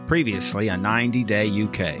Previously, a 90-day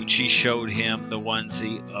UK. She showed him the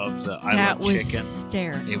onesie of the I Love Chicken. That was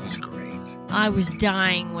hysterical. It was great. I was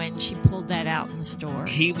dying when she pulled that out in the store.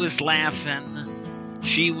 He was laughing.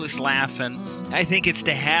 She was laughing. I think it's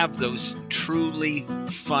to have those truly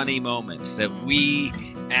funny moments that we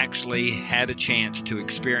actually had a chance to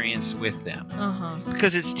experience with them.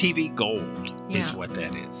 Because it's TV gold is what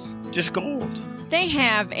that is. Just gold. They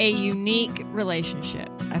have a unique relationship.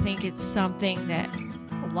 I think it's something that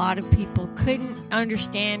a lot of people couldn't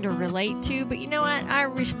understand or relate to, but you know what? I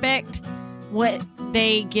respect what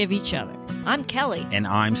they give each other. I'm Kelly. And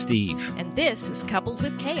I'm Steve. And this is Coupled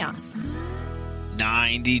with Chaos.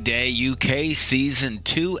 90-Day UK Season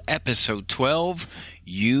 2, Episode 12.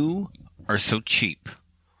 You are so cheap.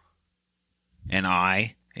 And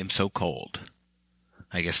I am so cold.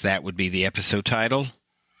 I guess that would be the episode title.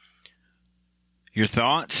 Your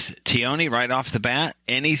thoughts, Tioni, right off the bat?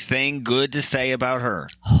 Anything good to say about her?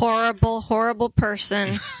 Horrible, horrible person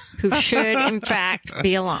who should, in fact,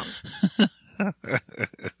 be alone.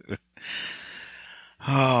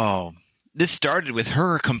 Oh, this started with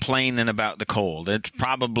her complaining about the cold. It's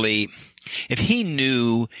probably, if he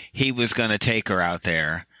knew he was going to take her out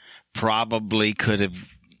there, probably could have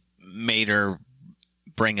made her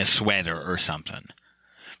bring a sweater or something.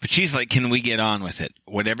 But she's like, can we get on with it?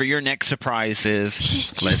 Whatever your next surprise is,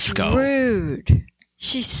 let's go. She's rude.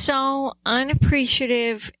 She's so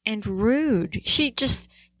unappreciative and rude. She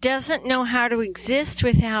just doesn't know how to exist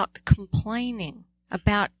without complaining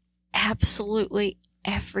about absolutely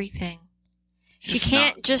everything. She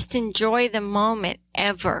can't just enjoy the moment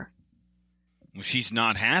ever. Well, she's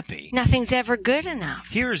not happy. Nothing's ever good enough.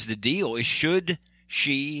 Here's the deal. Should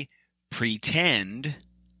she pretend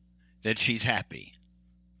that she's happy?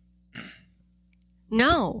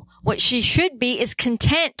 No. What she should be is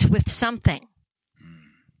content with something.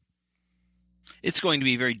 It's going to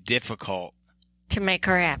be very difficult to make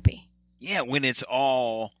her happy. Yeah, when it's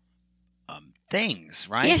all things,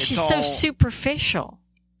 right? Yeah, she's so superficial.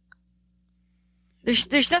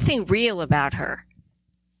 There's nothing real about her.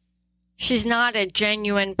 She's not a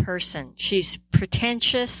genuine person. She's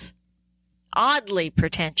pretentious, oddly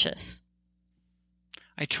pretentious.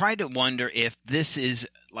 I try to wonder if this is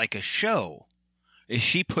like a show. Is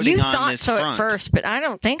she putting on this front? You thought so at first, but I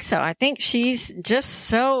don't think so. I think she's just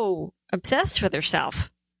so obsessed with herself.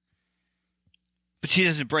 But she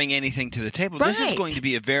doesn't bring anything to the table. Right. This is going to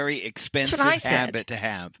be a very expensive habit to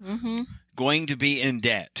have. Mm-hmm. Going to be in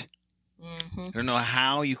debt. Mm-hmm. I don't know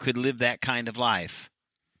how you could live that kind of life.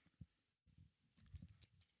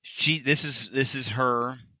 This is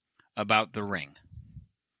her about the ring.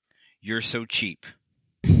 You're so cheap.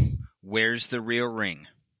 Where's the real ring?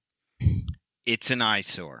 It's an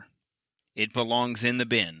eyesore. It belongs in the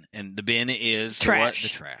bin. And the bin is trash. The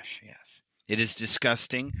trash, yes. It is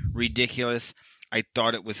disgusting, ridiculous. I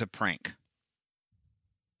thought it was a prank.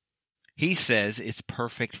 He says it's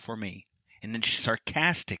perfect for me. And then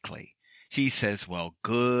sarcastically, she says, well,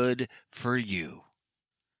 good for you.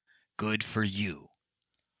 Good for you.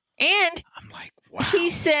 And I'm like, wow.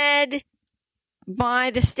 He said,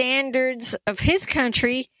 by the standards of his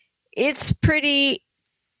country, it's pretty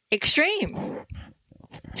extreme.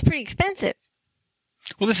 It's pretty expensive.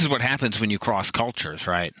 Well, this is what happens when you cross cultures,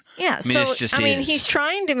 right? Yeah, he's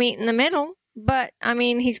trying to meet in the middle, but,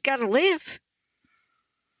 he's got to live.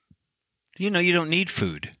 You don't need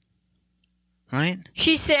food, right?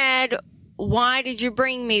 She said, why did you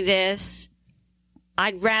bring me this?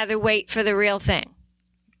 I'd rather wait for the real thing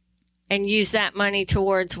and use that money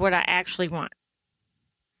towards what I actually want.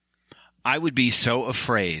 I would be so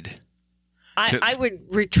afraid. I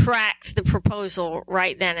would retract the proposal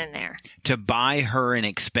right then and there. To buy her an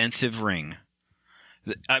expensive ring.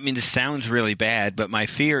 This sounds really bad, but my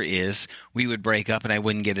fear is we would break up and I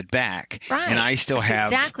wouldn't get it back. Right. And I still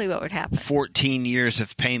have exactly what would happen. 14 years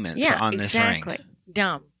of payments on this ring. Exactly.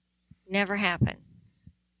 Dumb. Never happened.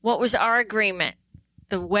 What was our agreement?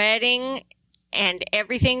 The wedding and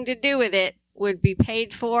everything to do with it would be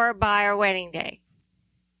paid for by our wedding day.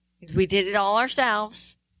 We did it all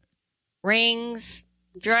ourselves. Rings,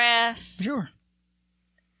 dress, sure,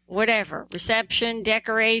 whatever, reception,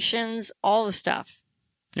 decorations, all the stuff.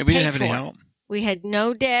 Yeah, we didn't have any help. We had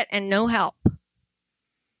no debt and no help.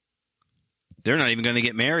 They're not even going to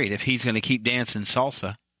get married if he's going to keep dancing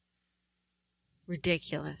salsa.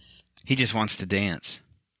 Ridiculous. He just wants to dance.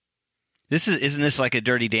 Isn't this like a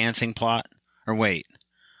Dirty Dancing plot? Or wait,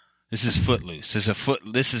 this is Footloose.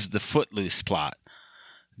 This is the Footloose plot.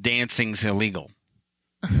 Dancing's illegal.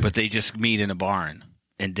 But they just meet in a barn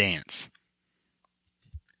and dance.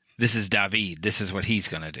 This is David. This is what he's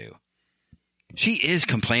going to do. She is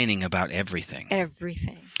complaining about everything.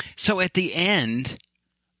 Everything. So at the end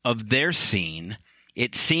of their scene,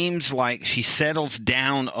 it seems like she settles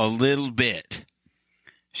down a little bit.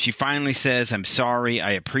 She finally says, "I'm sorry.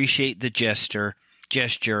 I appreciate the gesture.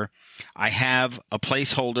 I have a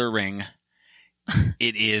placeholder ring.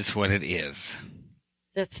 It is what it is."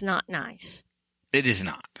 That's not nice. It is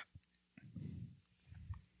not.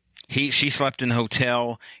 She slept in the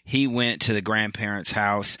hotel. He went to the grandparents'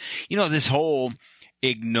 house. This whole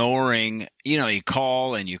ignoring, you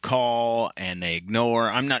call and they ignore.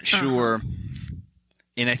 I'm not sure.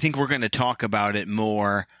 And I think we're going to talk about it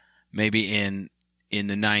more maybe in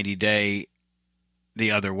the 90-day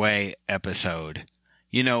the other way episode,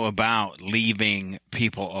 about leaving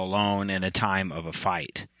people alone in a time of a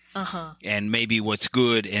fight. And maybe what's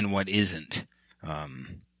good and what isn't.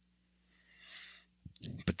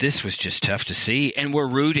 But this was just tough to see. And we're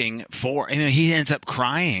rooting for, he ends up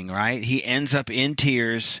crying, right? He ends up in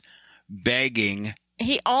tears, begging.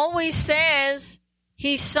 He always says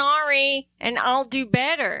he's sorry and I'll do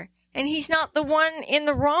better. And he's not the one in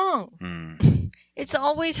the wrong. It's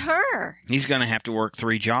always her. He's going to have to work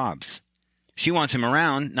 3 jobs. She wants him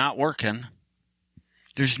around, not working.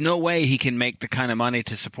 There's no way he can make the kind of money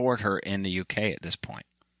to support her in the UK at this point.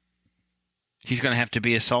 He's going to have to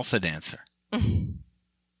be a salsa dancer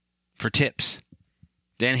for tips.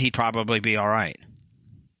 Then he'd probably be all right.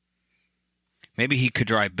 Maybe he could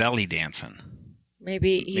try belly dancing.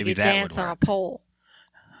 Maybe he could dance on a pole.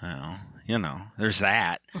 Well, there's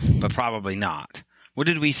that, but probably not. What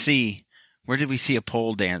did we see? Where did we see a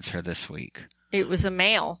pole dancer this week? It was a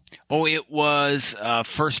male. Oh, it was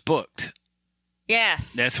First Booked.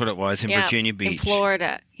 Yes. That's what it was in Virginia Beach. In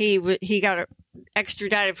Florida. He got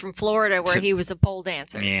extradited from Florida where he was a pole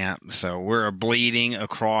dancer. Yeah, so we're bleeding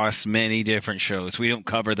across many different shows. We don't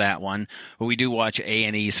cover that one, but we do watch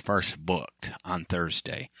A&E's First Booked on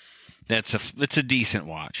Thursday. It's a decent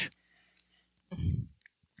watch.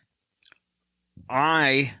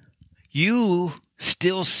 You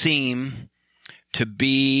still seem to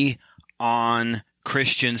be on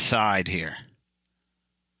Christian's side here.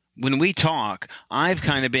 When we talk, I've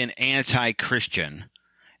kind of been anti-Christian.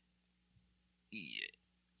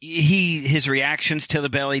 His reactions to the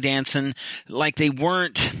belly dancing, like they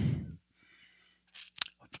weren't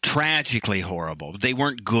tragically horrible. They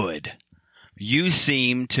weren't good. You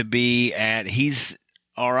seem to be he's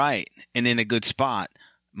all right and in a good spot.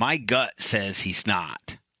 My gut says he's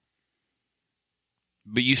not.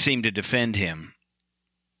 But you seem to defend him.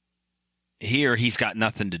 Here, he's got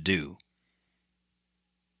nothing to do.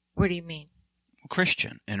 What do you mean?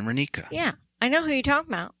 Christian and Renika. Yeah, I know who you're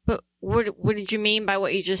talking about, but what did you mean by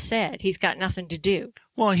what you just said? He's got nothing to do.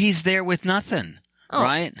 Well, he's there with nothing,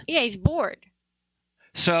 right? Yeah, he's bored.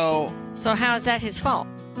 So how is that his fault?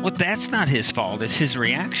 Well, that's not his fault. It's his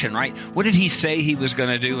reaction, right? What did he say he was going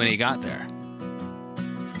to do when he got there?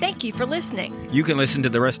 Thank you for listening. You can listen to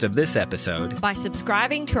the rest of this episode by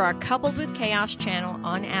subscribing to our Coupled with Chaos channel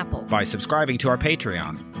on Apple, by subscribing to our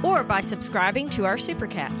Patreon, or by subscribing to our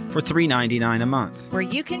Supercast for $3.99 a month, where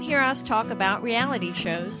you can hear us talk about reality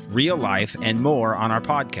shows, real life, and more on our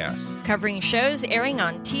podcasts, covering shows airing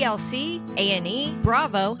on TLC, A&E,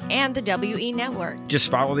 Bravo, and the WE Network. Just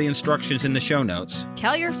follow the instructions in the show notes.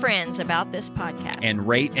 Tell your friends about this podcast. And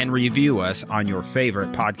rate and review us on your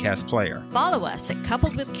favorite podcast player. Follow us at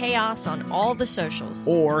Coupled with Chaos on all the socials.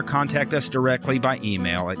 Or contact us directly by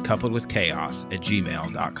email at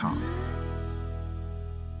coupledwithchaos@gmail.com.